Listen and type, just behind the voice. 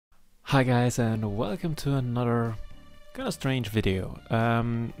Hi guys, and welcome to another kind of strange video.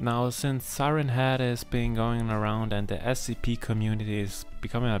 Now since Siren Head is been going around and the SCP community is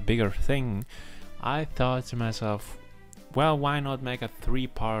becoming a bigger thing, I thought to myself, well, why not make a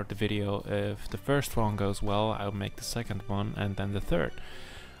three-part video? If the first one goes well, I'll make the second one and then the third.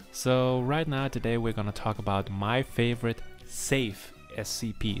 So right now, today we're gonna talk about my favorite Safe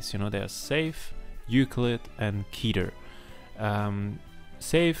SCPs. You know, there's Safe, Euclid and Keter.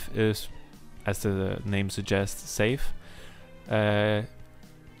 Safe is, as the name suggests, safe.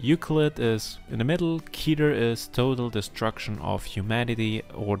 Euclid is in the middle. Keter is total destruction of humanity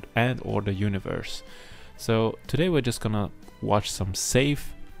or the universe. So today we're just gonna watch some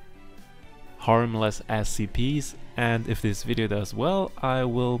safe, harmless SCPs, and if this video does well, I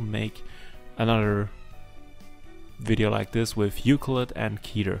will make another video like this with Euclid and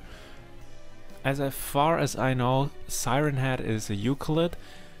Keter. As far as I know, Siren Head is a Euclid,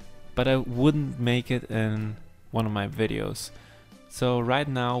 but I wouldn't make it in one of my videos. So right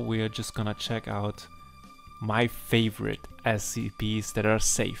now we are just gonna check out my favorite SCPs that are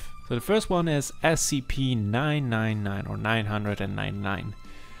safe. So the first one is SCP-999 or 999.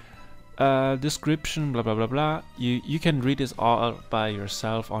 Description, blah blah blah blah. You can read this all by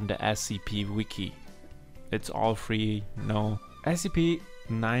yourself on the SCP wiki. It's all free. No.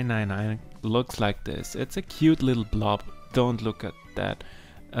 SCP-999 looks like this. It's a cute little blob. Don't look at that.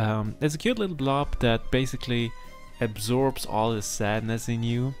 It's a cute little blob that basically absorbs all the sadness in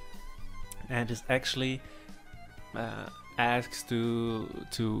you and is actually asks to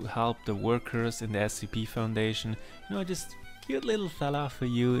help the workers in the SCP Foundation. You know, just cute little fella for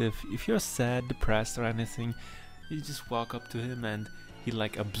you. If you're sad, depressed or anything, you just walk up to him and he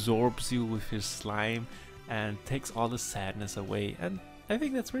like absorbs you with his slime and takes all the sadness away. And I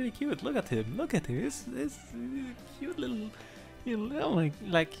think that's really cute. Look at him. Look at him. It's cute little, you know,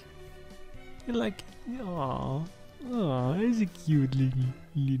 like, oh, it's a cute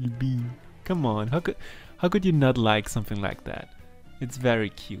little bean. Come on, how could you not like something like that? It's very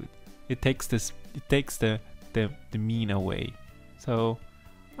cute. It takes the mean away. So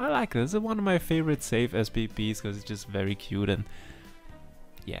I like this. It's one of my favorite safe SCPs because it's just very cute, and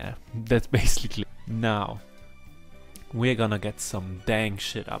yeah, that's basically. Now we're gonna get some dang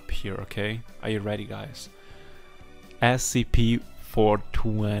shit up here, okay? Are you ready, guys?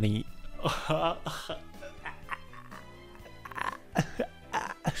 SCP-420.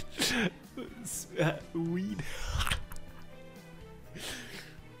 Weed.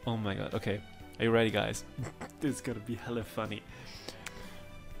 Oh my god, okay. Are you ready, guys? This is gonna be hella funny.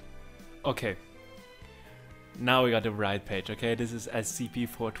 Okay. Now we got the right page, okay? This is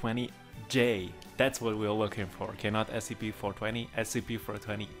SCP-420J. That's what we're looking for, okay? Not SCP-420,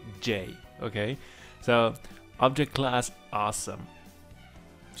 SCP-420J, okay? So, object class, awesome.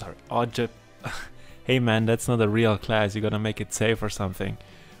 Sorry, object... Hey man, that's not a real class, you gotta make it safe or something.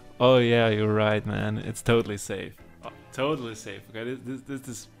 Oh yeah, you're right, man, it's totally safe. Oh, totally safe, okay? This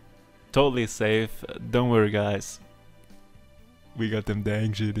is totally safe. Don't worry, guys. We got them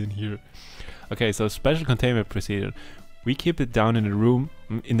dang shit in here. Okay, so special containment procedure. We keep it down in the room,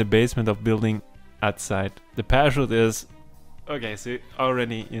 in the basement of building outside. The parachute is... Okay, so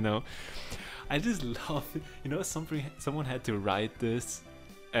already, you know... I just love it. You know, someone had to write this,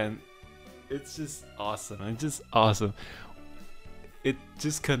 and it's just awesome. It's just awesome. It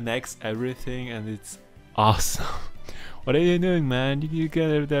just connects everything, and it's awesome. What are you doing, man? You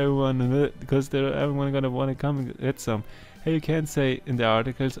get everyone, because everyone gonna want to come and get some. Hey, you can't say in the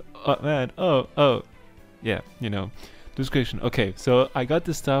articles, oh man, oh, yeah, you know. Description. Okay, so I got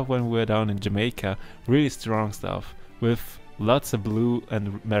this stuff when we were down in Jamaica. Really strong stuff with lots of blue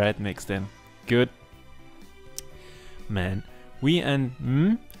and red mixed in. Good. Man, we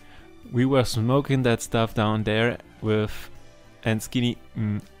were smoking that stuff down there with, and Skinny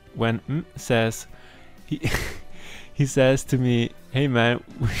when says he says to me, hey man,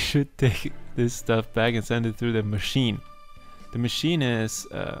 we should take this stuff back and send it through the machine. The machine is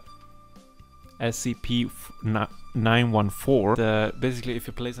SCP-914. Basically, if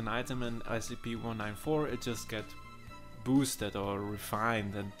you place an item in SCP-194, it just gets boosted or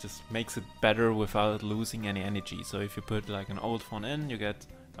refined and just makes it better without losing any energy. So if you put like an old phone in, you get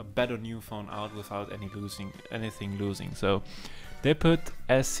a better new phone out without anything losing. So they put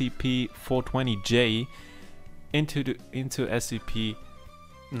SCP-420J into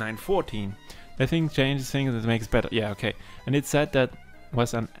SCP-914. I think changes things that makes better. Yeah, okay. And it said that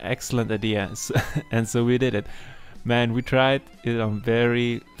was an excellent idea, and so we did it. Man, we tried it on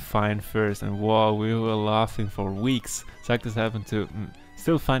very fine first, and wow, we were laughing for weeks. It's like this happened to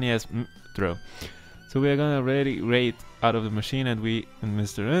still funny as throw. So we are gonna really raid out of the machine, and we and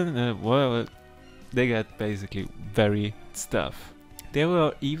Mr. N, well, they get basically very stuff. They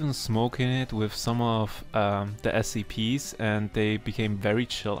were even smoking it with some of the SCPs, and they became very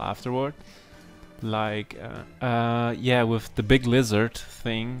chill afterward. Like, yeah, with the big lizard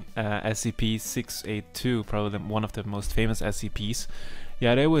thing, SCP-682, probably one of the most famous SCPs.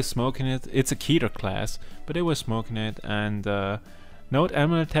 Yeah, they were smoking it. It's a Keter class, but they were smoking it. And note: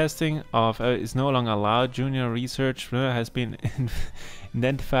 animal testing of is no longer allowed. Junior research has been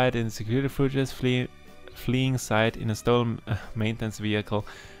identified in security footage fleeing site in a stolen maintenance vehicle.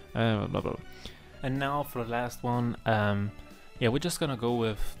 Blah, blah, blah. And now for the last one. Yeah, we're just gonna go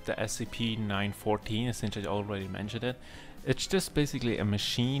with the SCP-914, since I already mentioned it. It's just basically a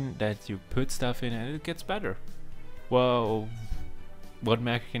machine that you put stuff in and it gets better. Well, what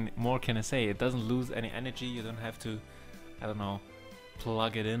more can I say? It doesn't lose any energy. You don't have to, I don't know,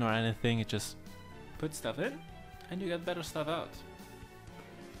 plug it in or anything. It just puts stuff in and you get better stuff out.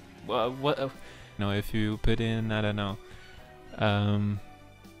 Well, what? You know, if you put in, I don't know,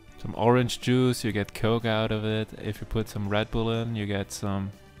 some orange juice, you get Coke out of it. If you put some Red Bull in, you get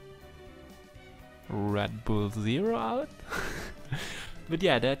some Red Bull Zero out. But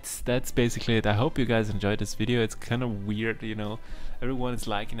yeah, that's basically it. I hope you guys enjoyed this video. It's kind of weird, you know. Everyone is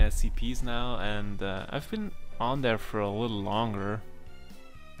liking SCPs now, and I've been on there for a little longer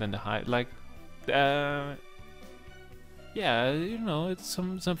than the hype. Like, yeah, you know, it's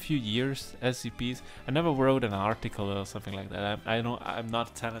some few years. SCPs. I never wrote an article or something like that. I'm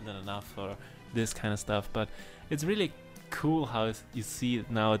not talented enough for this kind of stuff, but it's really cool how you see it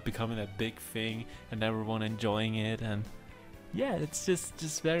now. It becoming a big thing and everyone enjoying it, and yeah, it's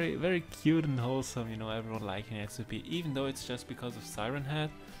just very, very cute and wholesome. You know, everyone liking SCP, even though it's just because of Siren Head.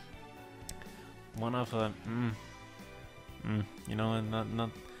 One of them, you know, and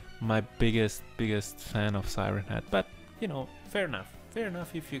not my biggest fan of Siren Head, but you know, fair enough. Fair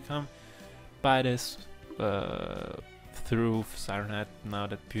enough if you come buy this through Siren Head now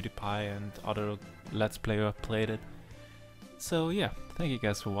that PewDiePie and other Let's Player played it. So yeah, thank you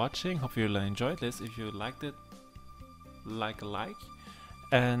guys for watching. Hope you enjoyed this. If you liked it, like,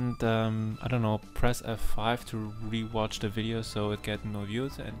 and I don't know, press F5 to rewatch the video so it gets no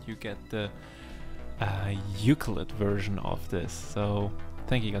views and you get the Euclid version of this. So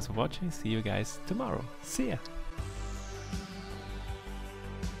thank you guys for watching. See you guys tomorrow. See ya.